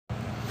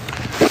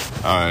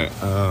Alright,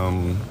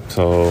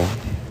 so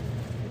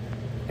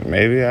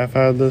maybe I've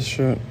had this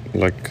shit,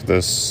 like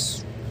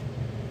what's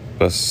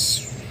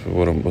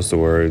the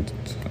word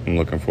I'm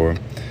looking for?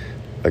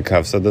 Like,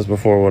 I've said this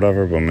before,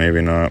 whatever, but maybe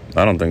not.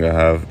 I don't think I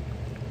have.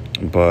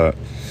 But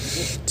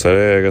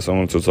today, I guess I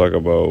want to talk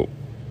about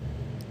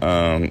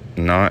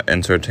not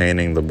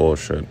entertaining the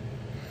bullshit.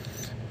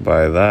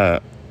 By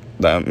that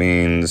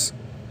means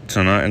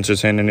to not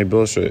entertain any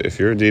bullshit. If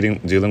you're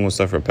dealing with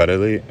stuff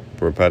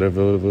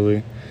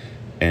repetitively,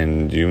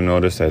 and you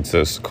notice that it's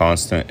this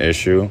constant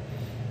issue,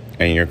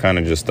 and you're kind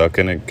of just stuck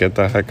in it, get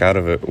the heck out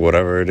of it,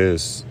 whatever it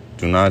is.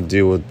 Do not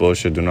deal with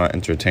bullshit. Do not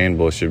entertain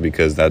bullshit,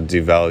 because that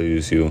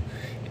devalues you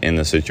in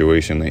the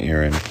situation that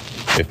you're in.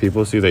 If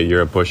people see that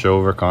you're a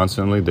pushover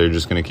constantly, they're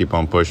just going to keep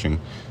on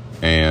pushing,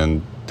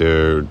 and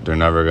they're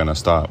never going to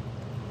stop.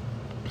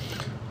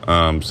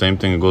 Same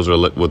thing goes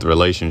with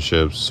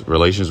relationships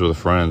with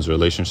friends,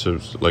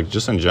 relationships, like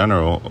just in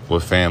general,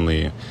 with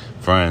family,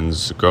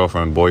 friends,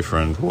 girlfriend,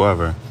 boyfriend,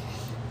 whoever.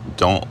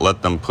 Don't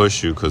let them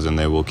push you, because then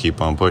they will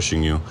keep on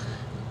pushing you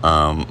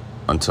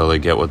until they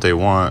get what they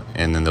want,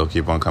 and then they'll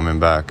keep on coming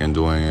back and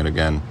doing it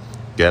again.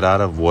 Get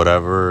out of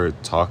whatever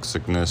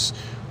toxicness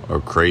or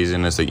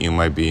craziness that you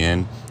might be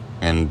in,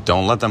 and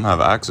don't let them have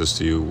access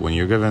to you. When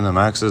you're giving them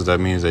access, that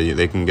means that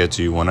they can get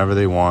to you whenever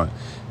they want,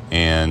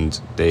 and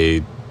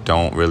they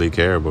don't really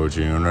care about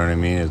you. You know what I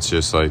mean? It's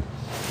just like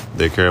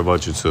they care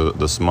about you to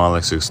the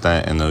smallest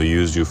extent, and they'll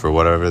use you for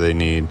whatever they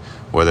need,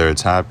 whether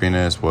it's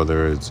happiness,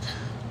 whether it's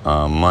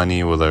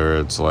money, whether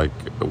it's like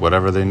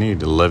whatever they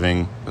need,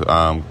 living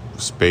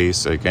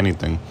space, like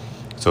anything.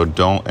 So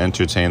don't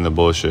entertain the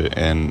bullshit.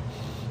 And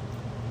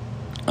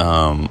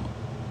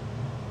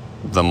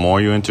the more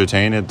you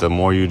entertain it, the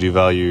more you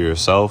devalue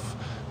yourself,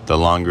 the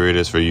longer it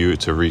is for you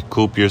to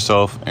recoup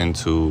yourself and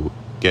to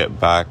get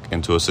back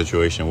into a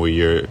situation where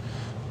you're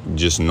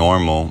just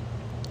normal.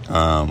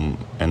 And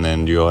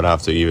then you would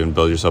have to even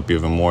build yourself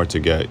even more to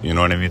get, you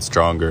know what I mean,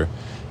 stronger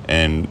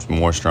and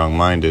more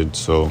strong-minded.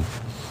 So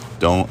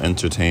don't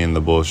entertain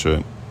the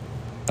bullshit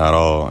at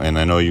all. And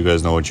I know you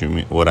guys know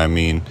what I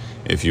mean.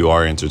 If you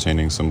are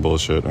entertaining some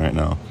bullshit right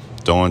now,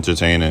 don't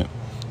entertain it.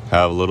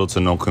 Have little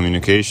to no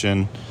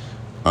communication.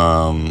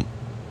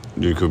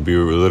 You could be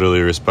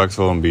literally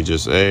respectful and be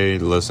just, hey,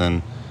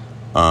 listen,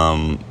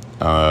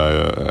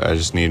 I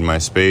just need my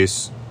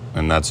space,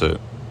 and that's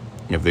it.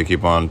 If they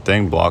keep on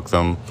block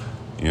them.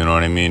 You know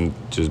what I mean?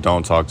 Just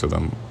don't talk to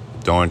them.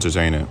 Don't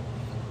entertain it.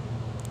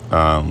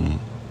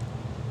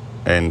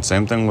 And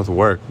same thing with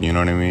work, you know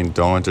what I mean?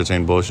 Don't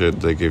entertain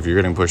bullshit. Like, if you're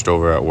getting pushed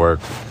over at work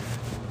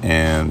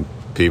and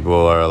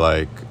people are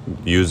like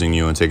using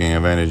you and taking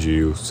advantage of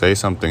you, say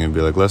something and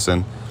be like,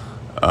 listen,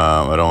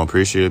 I don't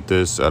appreciate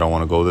this. I don't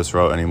want to go this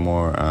route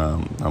anymore.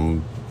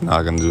 I'm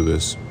not going to do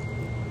this.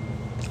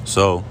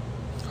 So,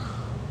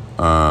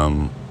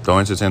 don't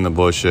entertain the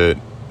bullshit.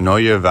 Know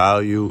your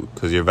value,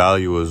 because your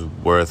value is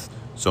worth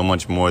so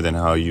much more than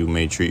how you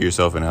may treat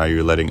yourself and how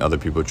you're letting other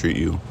people treat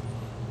you.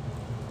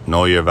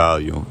 Know your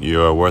value.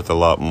 You are worth a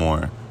lot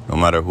more. No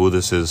matter who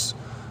this is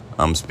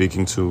I'm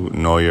speaking to,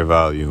 know your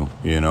value,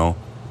 you know.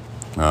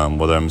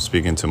 Whether I'm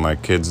speaking to my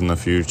kids in the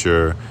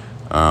future,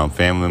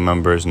 family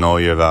members, know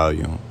your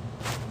value.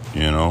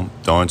 You know,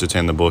 don't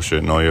entertain the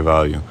bullshit. Know your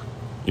value.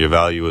 Your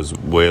value is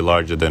way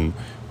larger than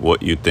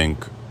what you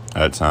think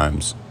at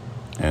times.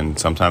 And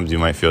sometimes you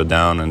might feel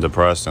down and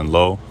depressed and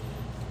low.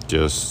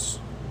 Just,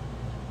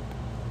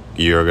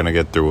 you're going to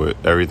get through it.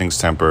 Everything's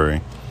temporary.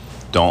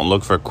 Don't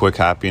look for quick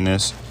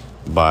happiness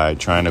by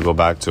trying to go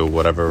back to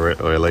whatever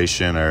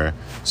relation or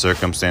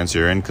circumstance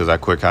you're in, because that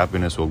quick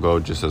happiness will go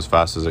just as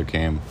fast as it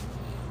came.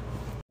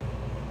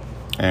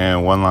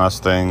 And one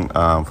last thing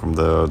from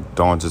the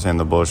don't entertain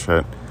the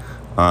bullshit.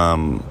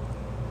 Don't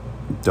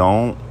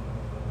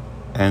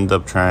end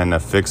up trying to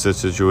fix a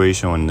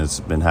situation when it's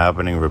been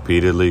happening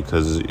repeatedly,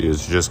 because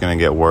it's just going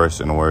to get worse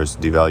and worse.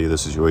 Devalue the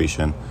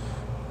situation,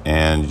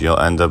 and you'll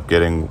end up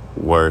getting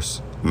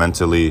worse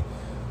mentally,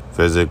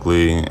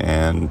 physically,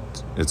 and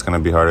it's going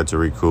to be harder to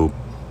recoup.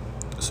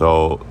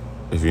 So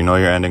if you know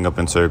you're ending up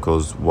in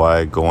circles,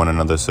 why go in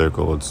another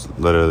circle? It's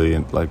literally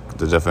like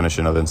the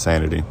definition of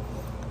insanity.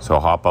 So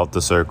hop out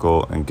the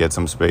circle and get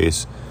some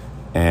space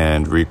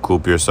and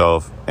recoup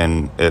yourself.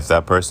 And if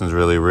that person's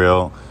really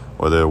real,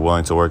 or they're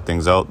willing to work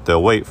things out,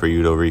 they'll wait for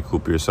you to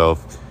recoup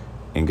yourself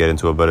and get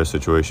into a better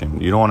situation.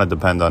 You don't want to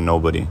depend on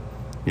nobody,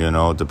 you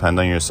know. Depend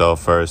on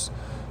yourself first,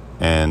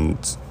 and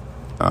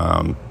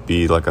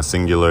be like a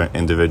singular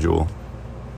individual.